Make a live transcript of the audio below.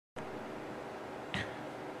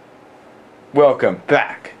Welcome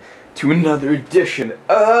back to another edition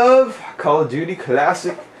of Call of Duty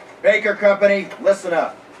Classic. Baker Company, listen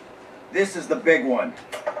up. This is the big one.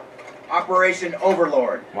 Operation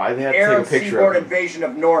Overlord. Why they have to Air take a and picture seaboard of him? invasion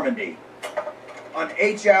of Normandy. On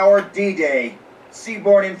H-hour D-Day,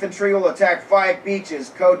 seaborne infantry will attack 5 beaches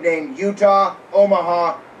codenamed Utah,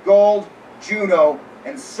 Omaha, Gold, Juno,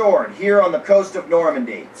 and Sword here on the coast of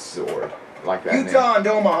Normandy. Sword. I like that Utah name. and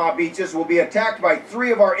Omaha beaches will be attacked by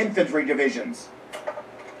 3 of our infantry divisions.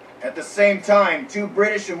 At the same time, 2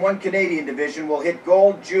 British and 1 Canadian division will hit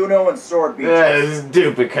Gold, Juno, and Sword beaches.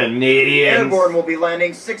 Stupid Canadians. Airborne will be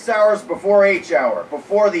landing 6 hours before H-hour,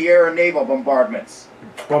 before the air and naval bombardments.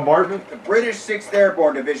 Bombardment? The British 6th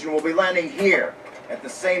Airborne Division will be landing here. At the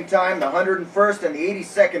same time, the 101st and the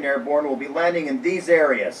 82nd Airborne will be landing in these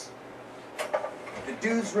areas. The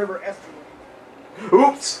Dews River estuary.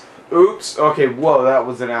 Oops! Oops! Okay, whoa, that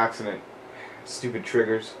was an accident. Stupid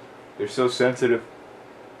triggers. They're so sensitive.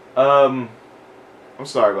 I'm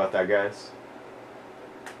sorry about that, guys.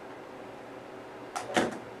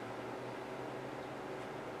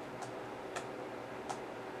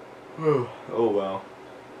 Oh well.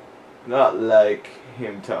 Not like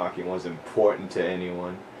him talking was important to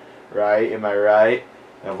anyone. Right? Am I right?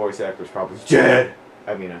 That voice actor's probably dead.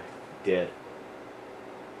 I mean, dead.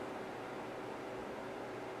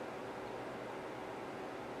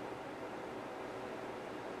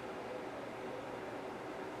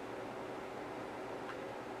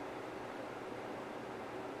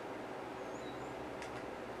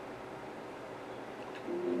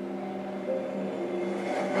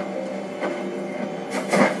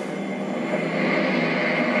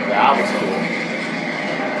 That was cool.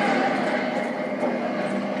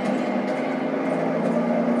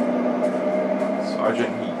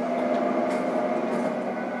 Sergeant Heat.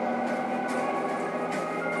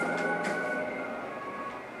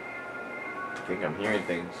 I think I'm hearing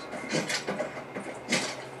things.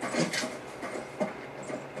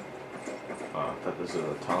 Oh, I thought this was a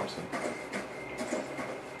Thompson.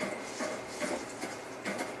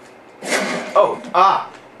 Oh! Ah!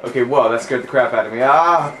 Okay, whoa, that scared the crap out of me.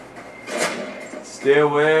 Ah! Stay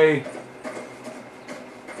away!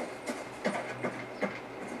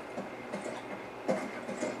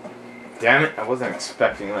 Damn it, I wasn't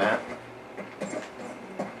expecting that.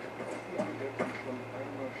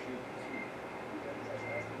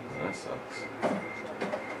 That sucks.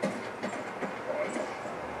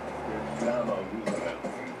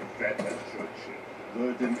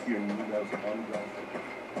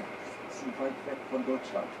 Zu weit weg von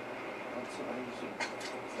Deutschland.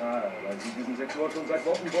 Ja, weil sie diesen Sektor schon seit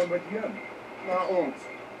Wochen bombardieren. Na und?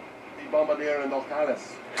 Die bombardieren doch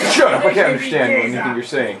alles. Shut up! I can't understand anything you're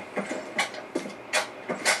saying.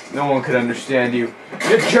 No one could understand you.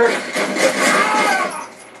 You jerk!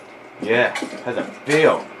 Yeah, how's it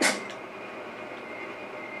feel?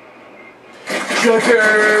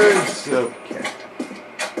 Checkers! Okay.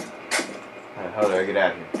 How do I get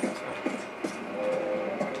out of here?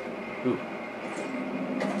 Ooh.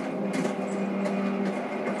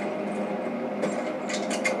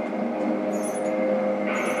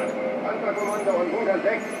 Alpha Kommando und Bruder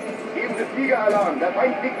 6, geben Sie Fliegeralarm, der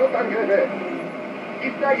Feind fliegt Luftangriffe.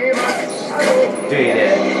 Ist da jemand? Hallo?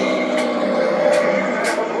 Dead.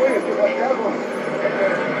 Patrouille zur Verstärkung.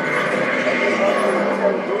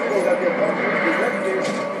 Entschuldigung, dass Ihr Fahrzeug besetzt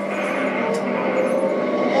ist.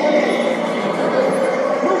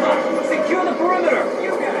 Move up! Secure the perimeter!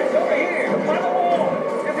 You guys, over here! By the wall!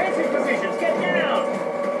 Defensive positions, get down!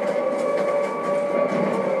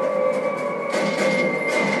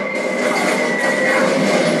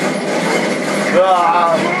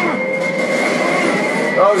 Ah.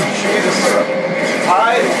 Oh, Jesus.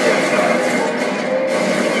 Hide.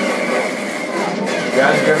 You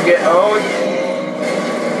guys are gonna get owned.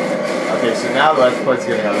 Okay, so now the Let's Play's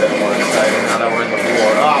getting a little more exciting now that we're in the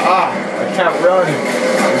war. I can't run.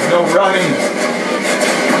 There's no running.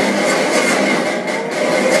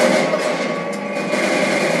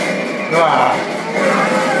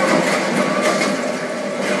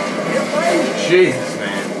 Jesus,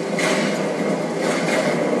 man.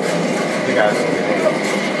 You guys are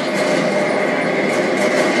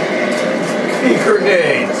eat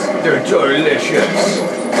grenades. They're delicious.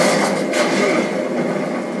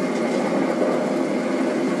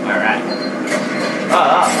 Alright.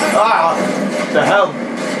 What the hell?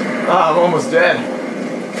 I'm almost dead.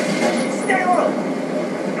 Stay low!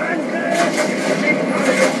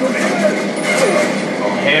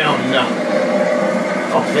 Oh, hell no.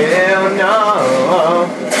 Oh, hell no.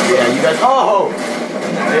 Yeah, you guys. Oh!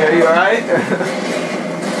 Yeah, you alright?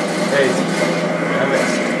 Hey, damn it.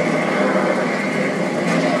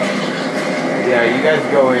 you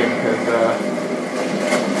guys go in, because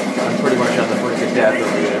I'm pretty much on the brink of death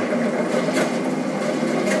over here.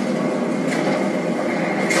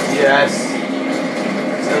 Yes.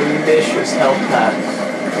 Delicious health packs.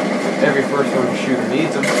 Every first-person shooter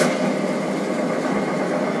needs them.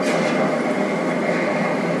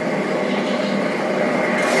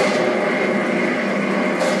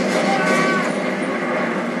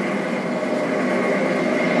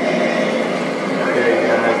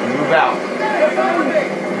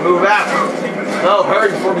 Move out! No, hurry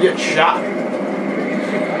before we get shot!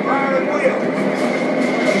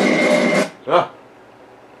 Ah.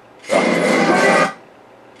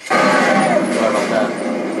 Sorry about that.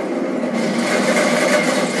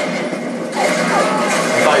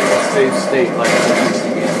 I thought you could save state like the PC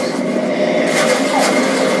games.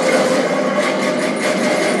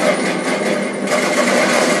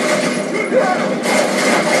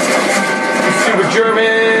 You stupid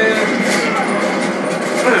German!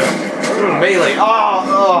 Melee. Oh.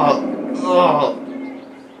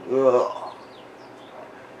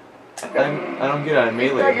 I don't get out of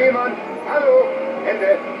melee.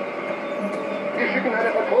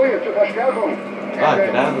 Ah,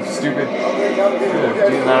 get out of the stupid.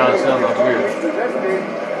 Doing that on its own looks weird.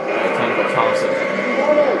 Alright, time to go Thompson.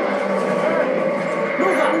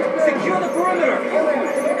 Move up! Secure the perimeter!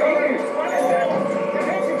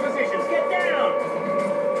 Defensive positions, get down!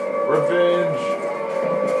 Revenge.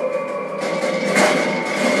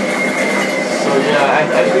 So yeah,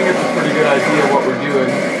 I think it's a pretty good idea what we're doing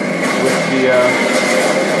with the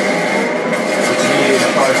with me in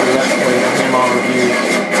charge of the Let's Play and him on reviews.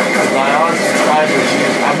 Because I honestly tried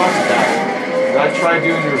reviews. I'm not that. I tried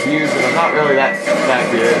doing reviews and I'm not really that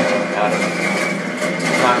good at them.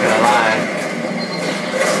 I'm not gonna lie.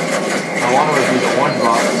 I want to review the one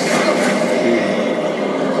box.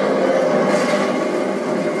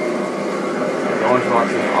 The Orange Box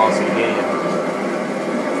is an awesome game.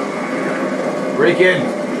 Break in!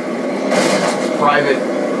 Private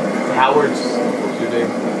Howard's. What's your name?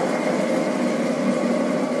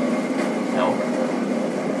 No.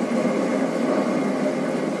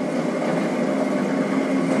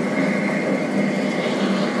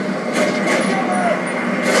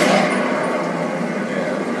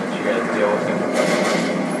 Yeah, you gotta deal with him.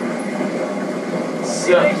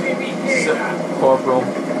 Sup, Corporal.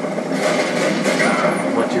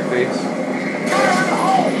 What's your face?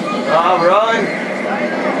 Run!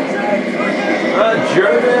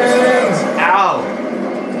 Germans! Ow!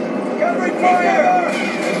 Covering fire!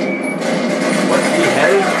 What's the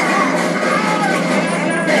head?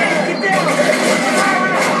 Get down!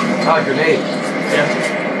 Ah, grenade. Yeah.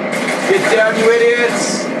 Get down, you idiots!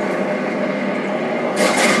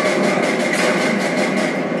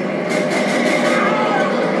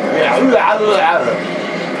 Yeah.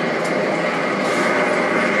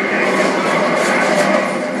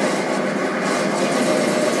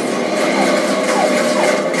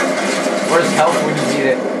 Where's help when you need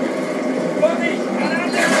it?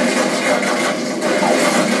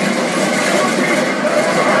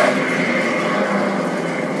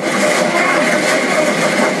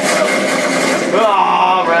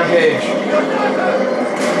 Ah, rampage!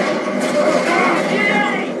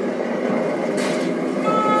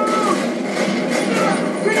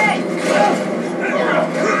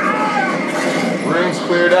 Room's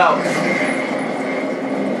cleared out.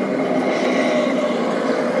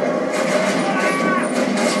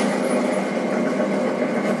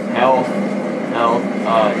 Health.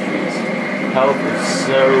 Oh, jeez. Health is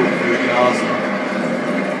so freaking awesome.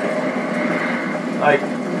 Like,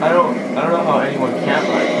 I don't know how anyone can't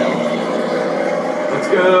like health. Let's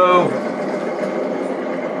go!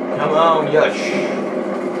 Come on, yush.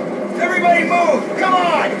 Everybody move! Come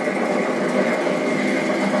on!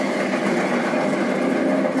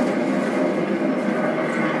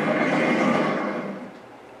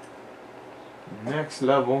 Next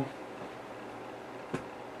level.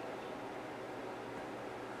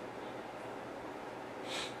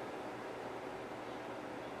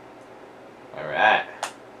 Alright.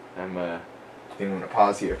 I'm gonna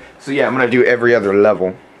pause here. So yeah, I'm gonna do every other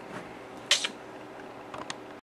level.